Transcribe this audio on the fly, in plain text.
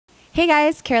Hey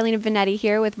guys, Carolina Bonetti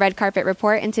here with Red Carpet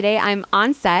Report, and today I'm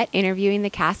on set interviewing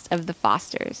the cast of The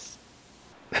Fosters.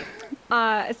 So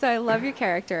I love your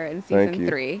character in season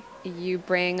 3. You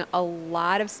bring a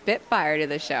lot of spitfire to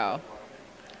the show.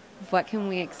 What can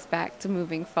we expect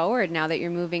moving forward now that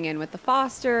you're moving in with the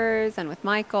Fosters and with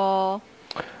Michael?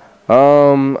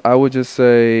 I would just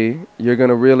say you're going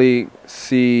to really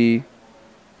see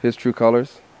his true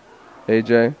colors.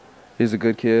 AJ, he's a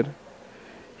good kid.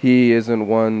 He isn't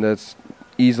one that's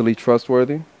easily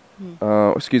trustworthy,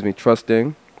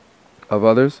 trusting of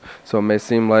others. So it may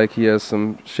seem like he has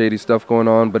some shady stuff going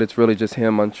on, but it's really just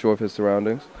him unsure of his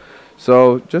surroundings.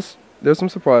 So just, there's some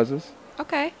surprises.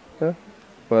 Okay. Yeah.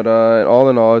 But all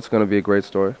in all, it's going to be a great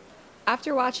story.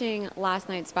 After watching last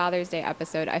night's Father's Day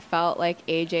episode, I felt like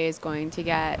AJ is going to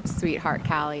get sweetheart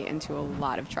Callie into a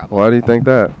lot of trouble. Why do you think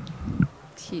that?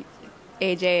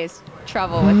 AJ is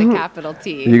trouble with a capital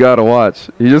T. You got to watch.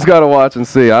 You just got to watch and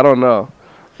see. I don't know.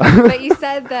 But you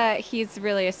said that he's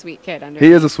really a sweet kid.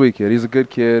 He is a sweet kid. He's a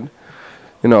good kid,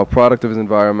 you know, product of his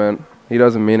environment. He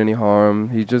doesn't mean any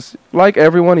harm. He just, like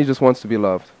everyone, he just wants to be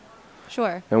loved.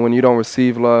 Sure. And when you don't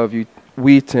receive love,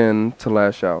 we tend to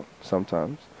lash out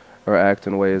sometimes or act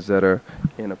in ways that are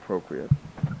inappropriate.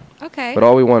 Okay. But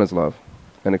all we want is love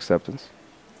and acceptance.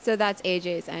 So that's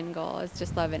AJ's end goal, is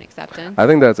just love and acceptance? I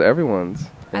think that's everyone's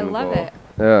I end love goal. it.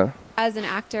 Yeah. As an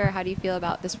actor, how do you feel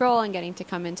about this role and getting to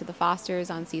come into the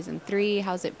Fosters on season 3?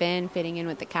 How's it been fitting in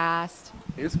with the cast?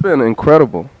 It's been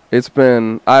incredible.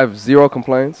 I have zero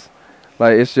complaints.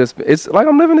 Like, it's like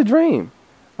I'm living the dream.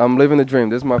 I'm living the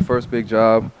dream. This is my first big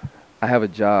job. I have a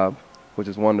job, which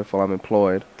is wonderful. I'm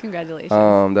employed. Congratulations.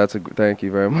 Thank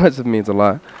you very much. It means a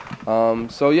lot.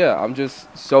 So yeah, I'm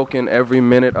just soaking every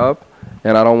minute up,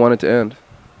 and I don't want it to end.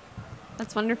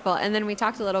 That's wonderful. And then we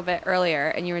talked a little bit earlier,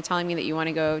 and you were telling me that you want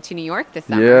to go to New York this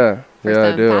summer. For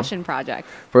some passion projects.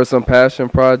 For some passion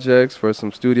projects, for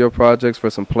some studio projects,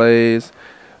 for some plays.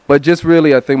 But just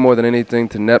really, I think more than anything,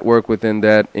 to network within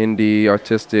that indie,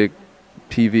 artistic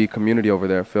TV community over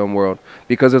there, film world.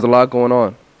 Because there's a lot going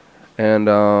on. And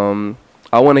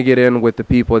I want to get in with the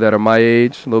people that are my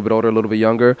age, a little bit older, a little bit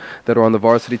younger, that are on the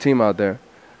varsity team out there.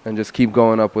 And just keep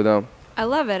going up with them. I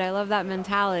love it. I love that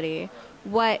mentality.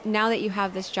 Now that you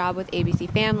have this job with ABC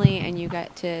Family and you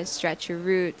get to stretch your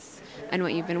roots and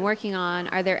what you've been working on,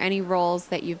 are there any roles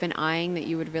that you've been eyeing that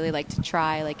you would really like to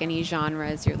try, like any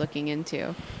genres you're looking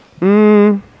into?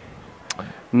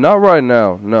 Not right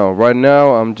now, no. Right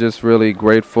now, I'm just really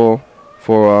grateful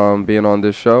for being on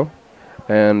this show.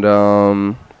 And,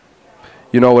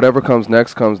 you know, whatever comes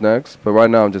next. But right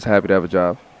now, I'm just happy to have a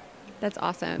job. That's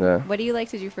awesome. Yeah. What do you like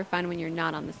to do for fun when you're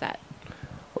not on the set?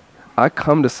 I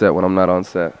come to set when I'm not on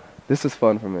set. This is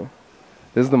fun for me.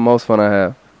 This is the most fun I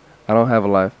have. I don't have a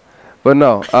life. But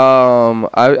no,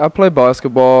 I play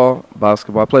basketball. I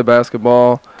play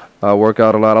basketball. I work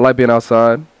out a lot. I like being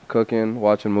outside, cooking,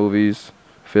 watching movies,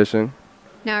 fishing.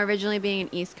 Now, originally being an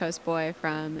East Coast boy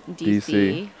from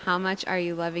D.C., how much are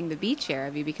you loving the beach here?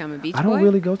 Have you become a beach boy? I don't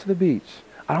really go to the beach.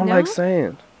 I don't like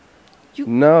sand. I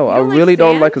really really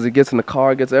don't like because it gets in the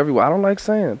car, it gets everywhere. I don't like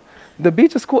sand. The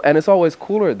beach is cool, and it's always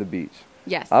cooler at the beach.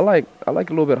 Yes. I like it a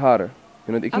little bit hotter.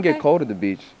 You know, it can get cold at the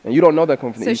beach, and you don't know that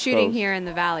coming from the East Coast. So shooting here in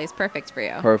the valley is perfect for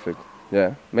you. Perfect.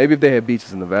 Yeah. Maybe if they had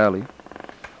beaches in the valley.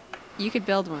 You could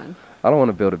build one. I don't want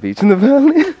to build a beach in the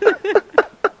valley.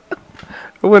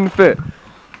 It wouldn't fit.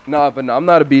 No, but no, I'm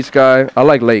not a beach guy. I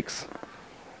like lakes.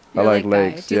 You're I like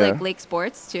lakes. Do you like lake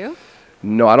sports too?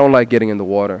 No, I don't like getting in the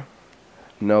water.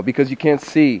 No, because you can't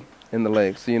see in the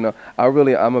lake. So, you know,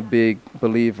 I'm a big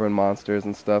believer in monsters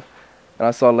and stuff. And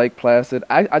I saw Lake Placid.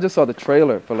 I just saw the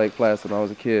trailer for Lake Placid when I was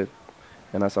a kid.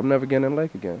 And I said, I'm never getting in the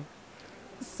lake again.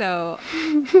 So,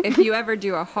 if you ever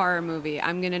do a horror movie,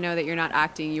 I'm going to know that you're not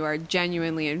acting. You are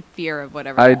genuinely in fear of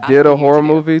whatever. I did a horror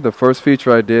movie. The first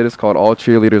feature I did is called All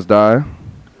Cheerleaders Die.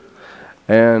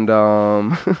 And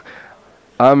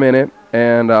I'm in it,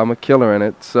 and I'm a killer in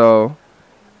it. So,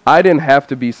 I didn't have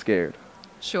to be scared.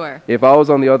 Sure. If I was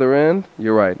on the other end,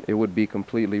 you're right. It would be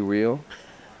completely real.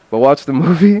 But watch the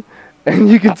movie, and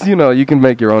you can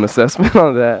make your own assessment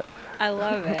on that. I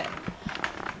love it.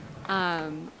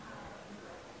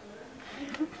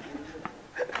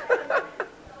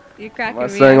 You're cracking me up.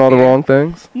 Am I saying all the wrong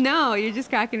things? No, you're just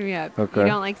cracking me up. Okay. You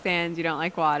don't like sand, you don't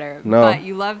like water. No. But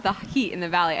you love the heat in the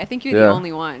valley. I think you're the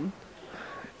only one.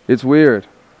 It's weird.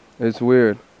 It's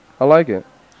weird. I like it.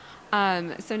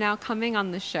 So now coming on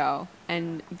the show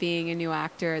and being a new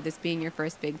actor, this being your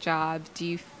first big job, do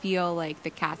you feel like the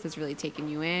cast has really taken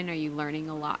you in? Are you learning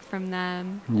a lot from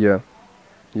them? Yeah.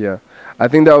 I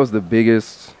think that was the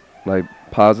biggest,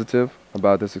 positive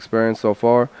about this experience so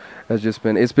far.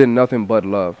 It's been nothing but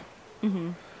love.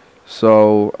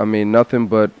 So, I mean, nothing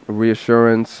but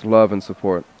reassurance, love, and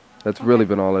support. That's really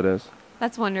been all it is.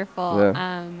 That's wonderful.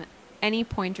 Yeah. Any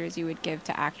pointers you would give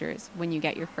to actors when you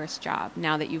get your first job,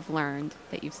 now that you've learned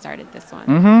that you've started this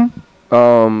one?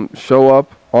 Show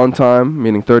up on time,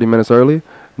 meaning 30 minutes early.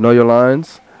 Know your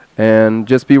lines. And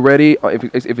just be ready. If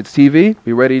it's TV,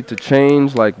 be ready to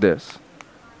change like this.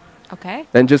 Okay.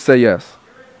 And just say yes.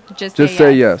 Just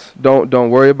say yes. Don't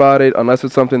worry about it unless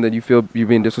it's something that you feel you're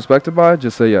being disrespected by.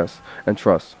 Just say yes and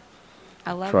trust.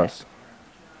 I love trust. It.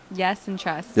 Yes and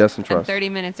trust. Yes and trust. And 30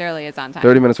 minutes early is on time.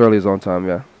 30 minutes early is on time.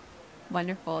 Yeah.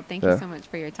 Wonderful. Thank you so much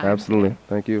for your time. Absolutely. Today.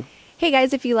 Thank you. Hey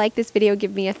guys, if you like this video,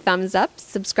 give me a thumbs up,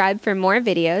 subscribe for more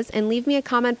videos, and leave me a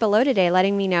comment below today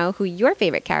letting me know who your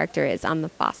favorite character is on The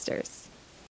Fosters.